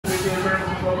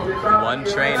One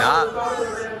train up.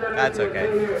 That's okay.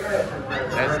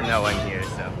 There's no one here,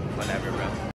 so whatever, bro.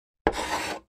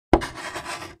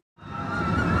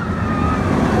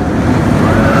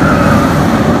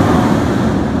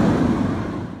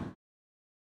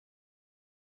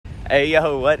 Hey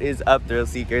yo, what is up, thrill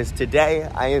seekers? Today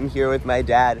I am here with my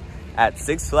dad at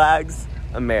Six Flags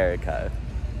America.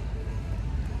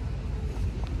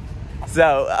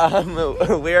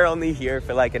 So we're only here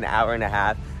for like an hour and a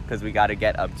half because we got to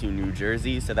get up to New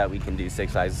Jersey so that we can do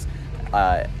Six Flags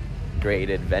Great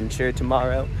Adventure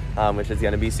tomorrow, which is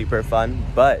going to be super fun.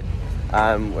 But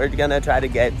we're gonna try to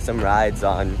get some rides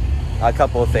on a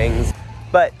couple things.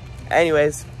 But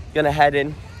anyways, gonna head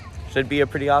in. Should be a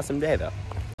pretty awesome day though.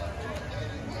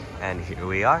 And here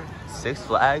we are, Six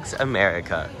Flags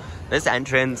America. This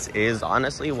entrance is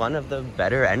honestly one of the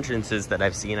better entrances that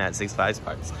I've seen at Six Flags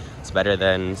parks. It's better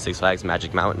than Six Flags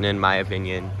Magic Mountain in my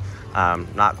opinion.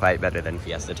 Not quite better than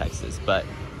Fiesta Texas, but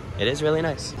it is really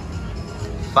nice.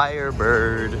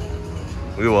 Firebird.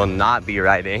 We will not be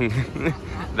riding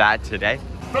that today.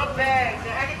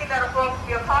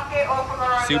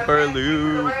 Super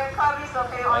Loop.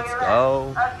 Let's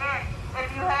go.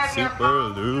 Super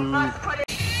Loop.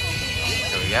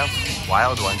 Here we go.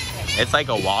 Wild one. It's like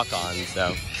a walk-on,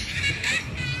 so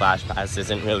Flash Pass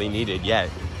isn't really needed yet.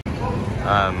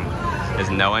 Is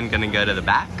no one gonna go to the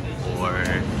back, or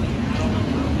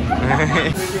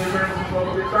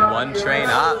one train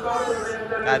up?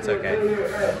 That's okay.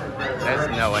 There's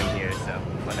no one here, so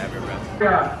whatever, bro.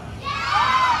 Yeah.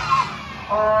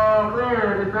 Oh,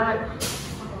 weird, is that?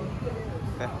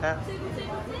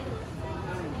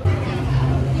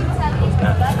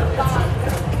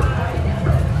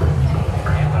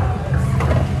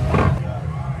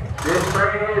 This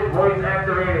train is voice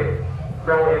activated,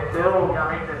 so until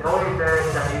y'all make the noise that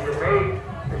needs to make,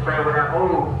 the train will not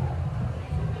move.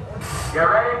 Y'all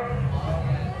ready?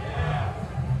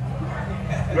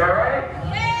 Y'all ready?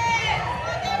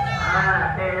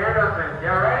 Ah, can't hear nothing.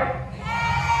 Y'all ready?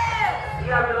 You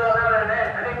gotta be a little louder than that.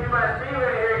 I think you might see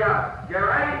ready. Here you go. Y'all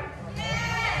ready?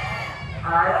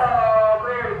 Alright, all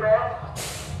clear, man.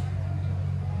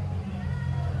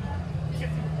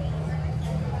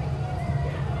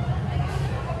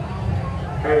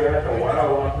 Hey, that's a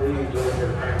wild one. Please do it to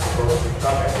the train before we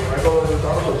stop. Actually, my goal is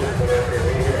also just to get there.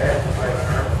 We need to ask the flight.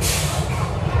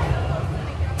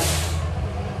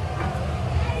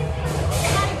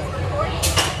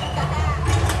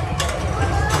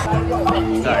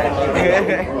 Sorry.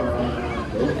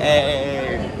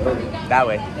 Hey, that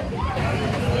way.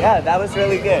 Yeah, that was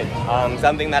really good.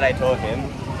 Something that I told him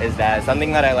is that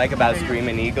something that I like about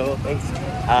Screamin' Eagle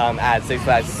at Six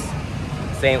Flags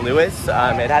St. Louis,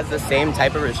 it has the same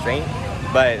type of restraint,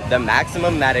 but the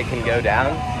maximum that it can go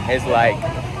down is like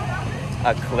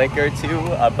a click or two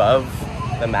above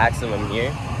the maximum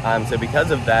here. So because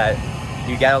of that,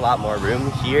 you get a lot more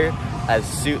room here. I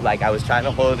was trying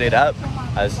to hold it up,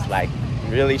 I was like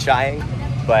really trying,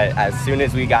 but as soon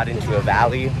as we got into a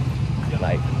valley,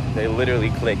 like they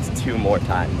literally clicked 2 more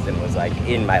times and was like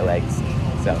in my legs.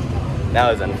 So that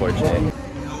was unfortunate.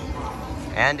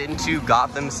 And into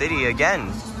Gotham City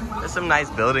again. There's some nice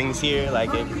buildings here.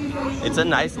 Like it's a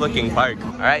nice looking park.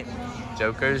 All right,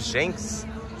 Joker's Jinx.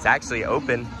 It's actually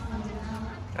open,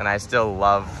 and I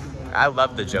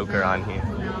love the Joker on here.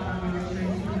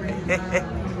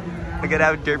 Look at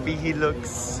how derpy he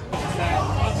looks.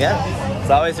 Yeah, it's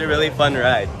always a really fun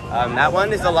ride. That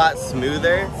one is a lot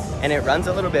smoother, and it runs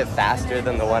a little bit faster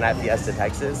than the one at Fiesta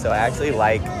Texas. So I actually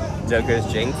like Joker's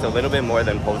Jinx a little bit more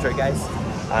than Poltergeist.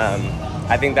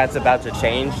 I think that's about to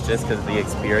change just because the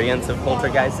experience of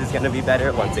Poltergeist is going to be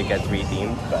better once it gets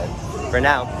rethemed. But for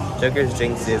now, Joker's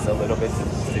Jinx is a little bit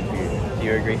superior. Do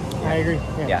you agree? I agree.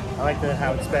 Yeah. I like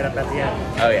how it's sped up at the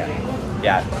end. Oh yeah.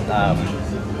 Yeah.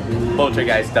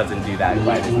 Poltergeist doesn't do that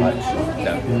quite as much.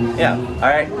 So yeah. All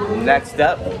right. Next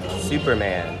up,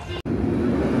 Superman.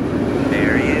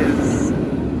 There he is.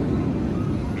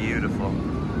 Beautiful.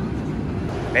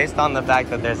 Based on the fact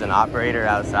that there's an operator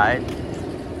outside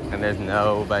and there's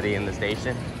nobody in the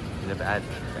station, is it bad?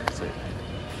 Okay, sweet.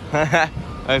 I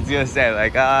was gonna say,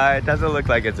 like, it doesn't look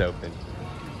like it's open.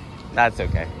 That's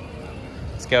okay.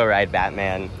 Let's go ride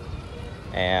Batman,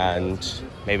 and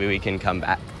maybe we can come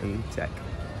back and check.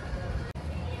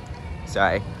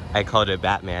 Sorry, I called it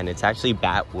Batman. It's actually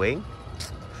Batwing.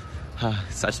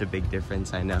 Such a big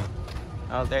difference, I know.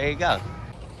 Oh, there you go.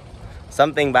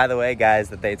 Something, by the way, guys,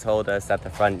 that they told us at the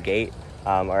front gate,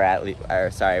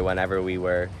 whenever we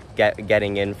were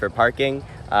getting in for parking,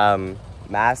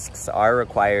 masks are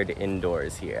required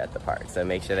indoors here at the park, so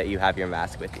make sure that you have your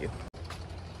mask with you.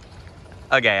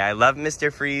 Okay, I love Mr.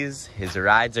 Freeze. His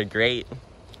rides are great,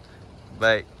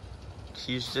 but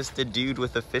he's just a dude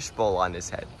with a fishbowl on his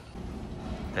head.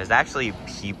 There's actually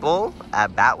people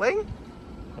at Batwing?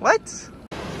 What?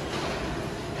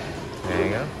 There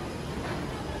you go.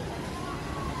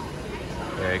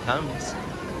 There it comes.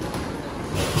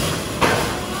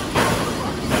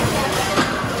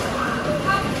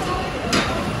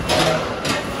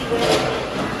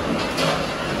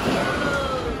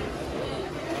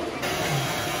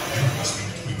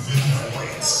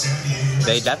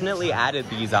 They definitely added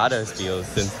these auto steals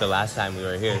since the last time we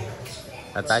were here.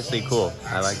 That's actually cool.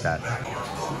 I like that.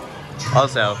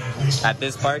 Also, at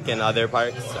this park and other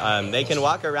parks, they can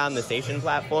walk around the station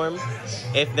platform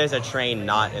if there's a train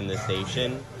not in the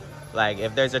station. Like,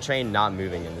 if there's a train not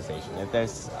moving in the station. If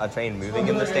there's a train moving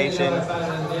in the station,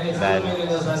 then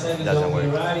it doesn't work.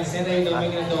 Alright,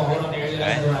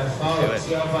 do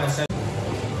it.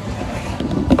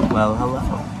 Well,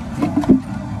 hello.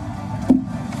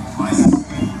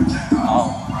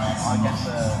 I'll get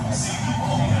the...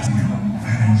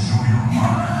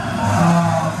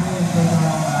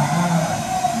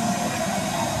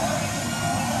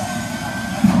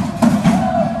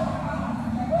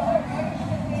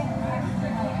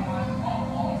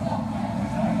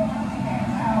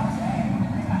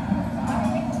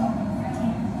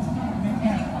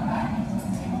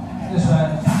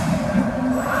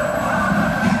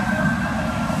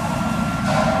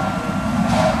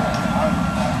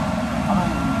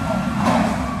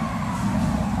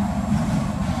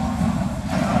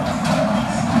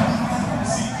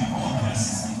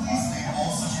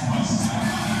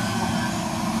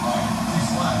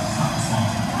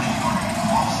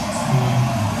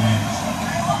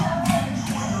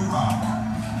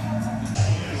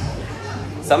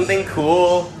 Something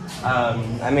cool,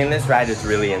 I mean, this ride is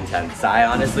really intense. I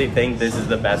honestly think this is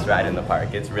the best ride in the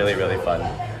park. It's really, really fun.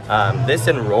 This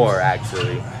and Roar,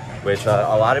 actually, which a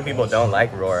lot of people don't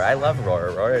like Roar. I love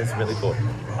Roar. Roar is really cool.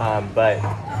 But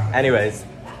anyways,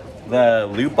 the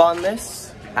loop on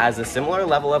this has a similar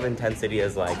level of intensity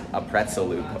as like a pretzel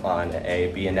loop on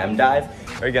a B&M dive.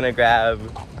 We're gonna grab,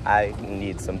 I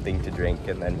need something to drink,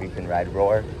 and then we can ride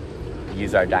Roar,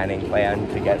 use our dining plan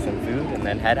to get some food, and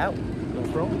then head out.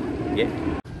 Yeah.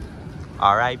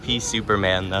 R.I.P.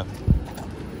 Superman, though.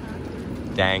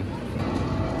 Dang.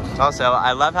 Also,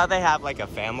 I love how they have like a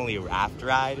family raft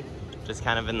ride just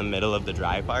kind of in the middle of the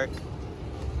dry park.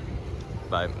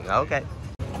 But, okay.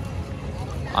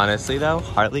 Honestly, though,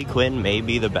 Harley Quinn may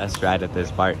be the best ride at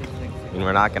this park. I mean,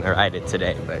 we're not going to ride it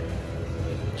today, but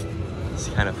it's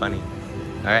kind of funny.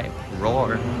 All right,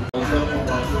 Roar.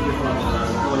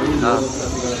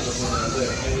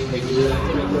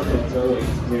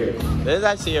 This is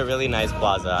actually a really nice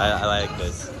plaza. I like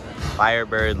this.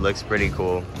 Firebird looks pretty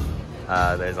cool.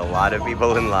 There's a lot of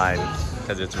people in line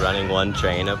because it's running one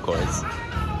train, of course.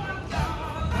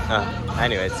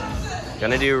 Anyways,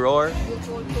 gonna do Roar,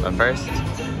 but first,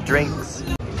 drinks.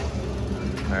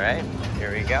 All right,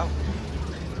 here we go.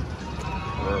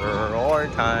 Roar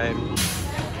time.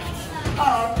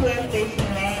 Oh, PlayStation,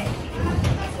 man.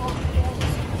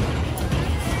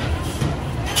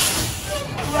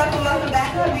 Welcome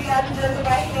back up. We got to do the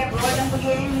right here. Roar, don't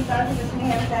forget me. Thought you just me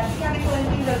have that. Kind of cool and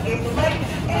things up there. So, but,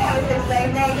 and I was just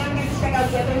saying, now, don't get to check out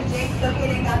Japanese drinks. Go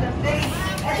get it, got them things.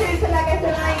 And then, so like I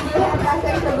said, I ain't gonna have that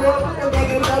sex to go up. So, they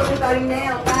can go to 30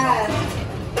 now. 5,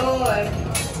 4,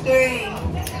 3,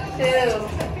 2,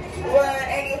 1.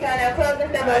 And you sign up. Close the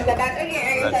step up. Step back again.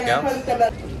 And you sign up. Close the step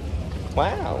up.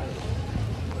 Wow.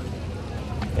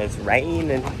 It's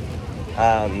raining.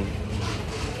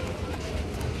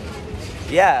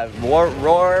 Yeah,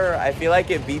 Roar, I feel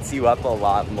like it beats you up a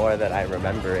lot more than I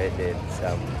remember it did,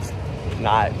 so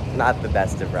not the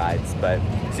best of rides, but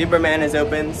Superman is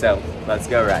open, so let's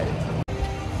go ride it.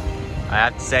 I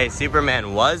have to say,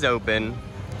 Superman was open,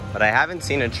 but I haven't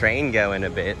seen a train go in a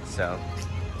bit, so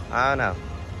I don't know.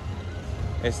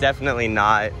 It's definitely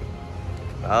not,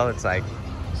 well, it's like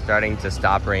starting to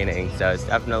stop raining, so it's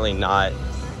definitely not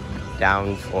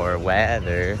down for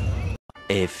weather.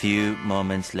 A few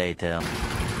moments later.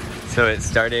 So it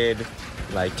started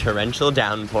like torrential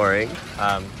downpouring.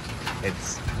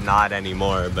 It's not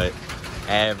anymore, but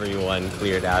everyone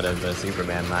cleared out of the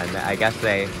Superman line. I guess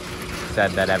they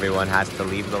said that everyone has to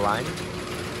leave the line.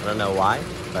 I don't know why,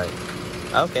 but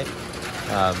okay.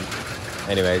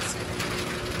 Anyways,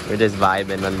 we're just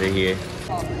vibing under here.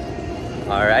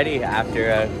 Alrighty, after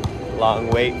a long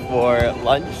wait for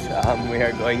lunch, we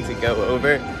are going to go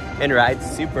over and ride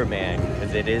Superman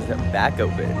because it is back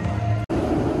open.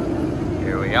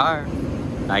 Here we are,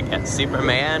 back at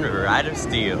Superman Ride of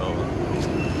Steel.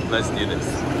 Let's do this.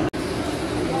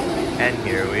 And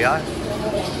here we are.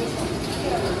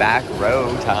 Back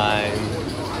row time.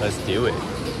 Let's do it.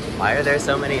 Why are there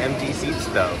so many empty seats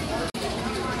though?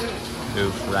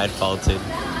 Oof, ride faulted.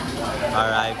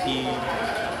 R.I.P.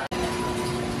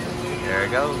 There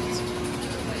it goes.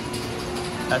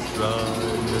 Test run.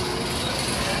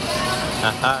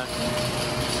 Haha.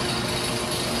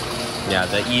 Yeah,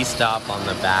 the E-stop on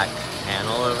the back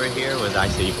panel over here was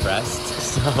actually pressed,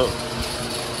 so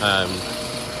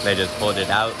they just pulled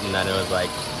it out and then it was like,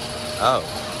 oh,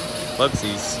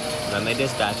 whoopsies. And then they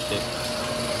dispatched it.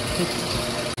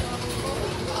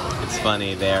 It's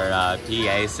funny, their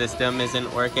PA system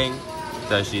isn't working,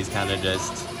 so she's kind of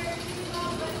just...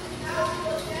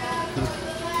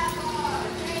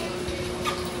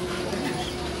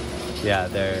 yeah,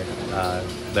 their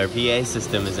PA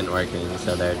system isn't working,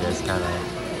 so they're just kind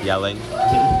of yelling,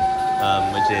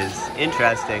 which is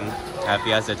interesting. At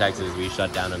Fiesta, Texas, we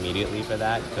shut down immediately for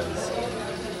that, because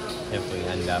if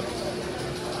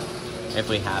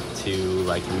we have to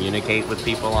like communicate with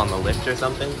people on the lift or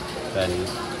something, then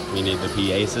we need the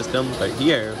PA system. But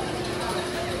here,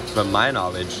 from my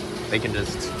knowledge, they can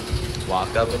just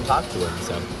walk up and talk to them,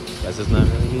 so I guess it's not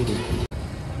really needed.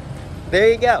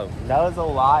 There you go. That was a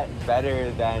lot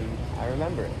better than I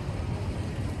remember it.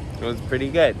 It was pretty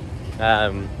good.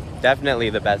 Definitely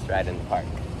the best ride in the park,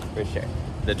 for sure.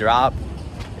 The drop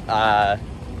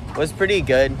was pretty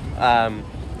good.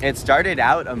 It started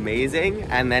out amazing,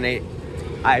 and then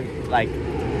I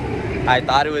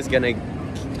thought it was gonna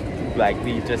like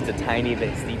be just a tiny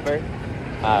bit steeper,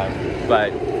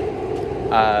 but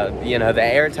you know, the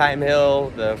airtime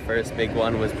hill, the first big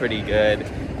one, was pretty good.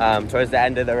 Towards the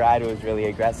end of the ride, it was really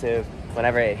aggressive.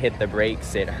 Whenever it hit the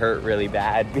brakes, it hurt really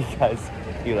bad because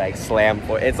you like slam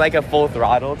for it's like a full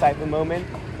throttle type of moment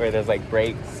where there's like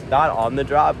brakes not on the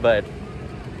drop, but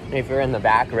if you're in the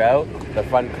back row, the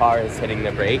front car is hitting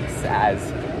the brakes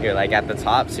as you're like at the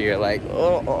top, so you're like,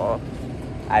 oh.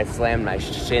 I slammed my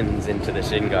shins into the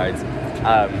shin guards.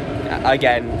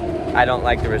 Again, I don't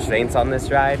like the restraints on this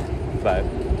ride, but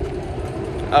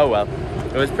oh well,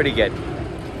 it was pretty good.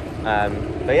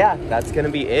 But yeah, that's gonna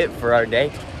be it for our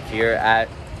day here at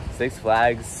Six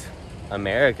Flags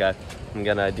America. I'm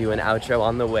gonna do an outro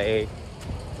on the way,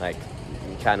 like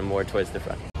kind of more towards the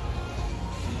front.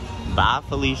 Bye,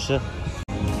 Felicia.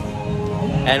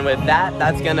 And with that,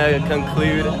 that's gonna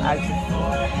conclude. Actually,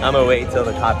 I'm gonna wait till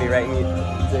the copyright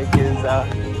music is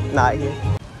not here.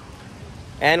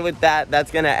 And with that,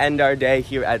 that's gonna end our day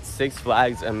here at Six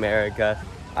Flags America.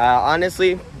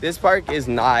 Honestly, this park is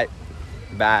not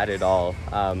bad at all.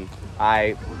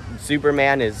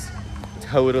 Superman is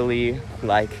totally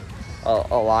like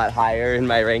a lot higher in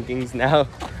my rankings now.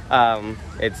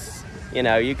 It's, you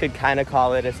know, you could kind of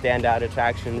call it a standout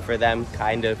attraction for them,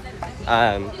 kind of.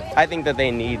 I think that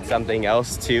they need something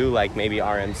else too, like maybe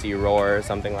RMC Roar or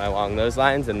something along those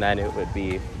lines, and then it would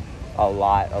be a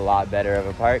lot better of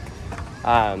a park.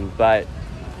 But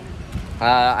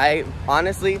I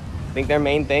honestly think their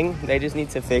main thing, they just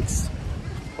need to fix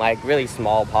like really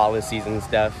small policies and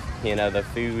stuff. You know, the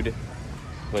food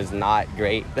was not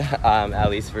great, at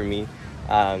least for me.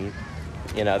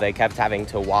 You know, they kept having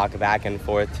to walk back and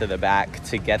forth to the back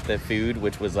to get the food,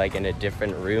 which was like in a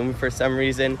different room for some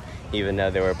reason, even though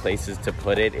there were places to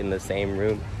put it in the same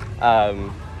room.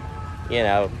 You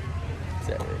know,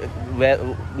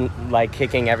 like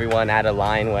kicking everyone out of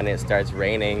line when it starts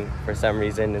raining for some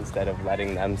reason, instead of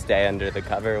letting them stay under the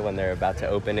cover when they're about to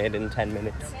open it in 10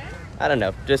 minutes. I don't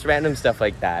know, just random stuff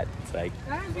like that. It's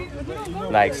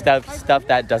like stuff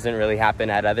that doesn't really happen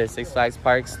at other Six Flags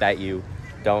parks that you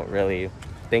don't really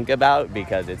think about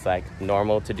because it's like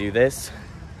normal to do this.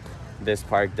 This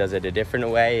park does it a different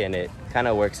way and it kind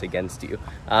of works against you.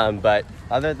 But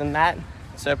other than that,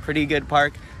 it's a pretty good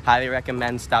park. Highly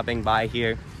recommend stopping by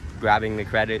here, grabbing the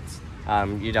credits.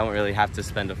 You don't really have to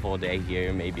spend a full day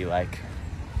here. Maybe like,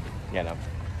 you know,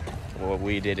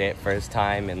 we did it first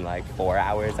time in like 4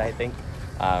 hours, I think,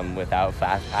 without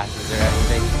fast passes or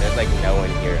anything. There's like no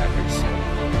one here ever. So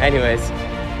anyways,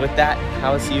 with that,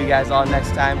 I will see you guys all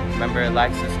next time. Remember,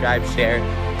 like, subscribe, share,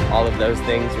 all of those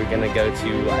things. We're gonna go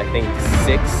to, I think,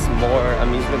 6 more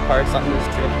amusement parks on this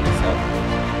trip, so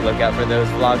look out for those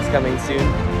vlogs coming soon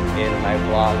in my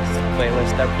vlogs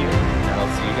playlist up here. And I'll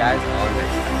see you guys all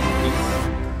next time.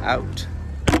 Peace out.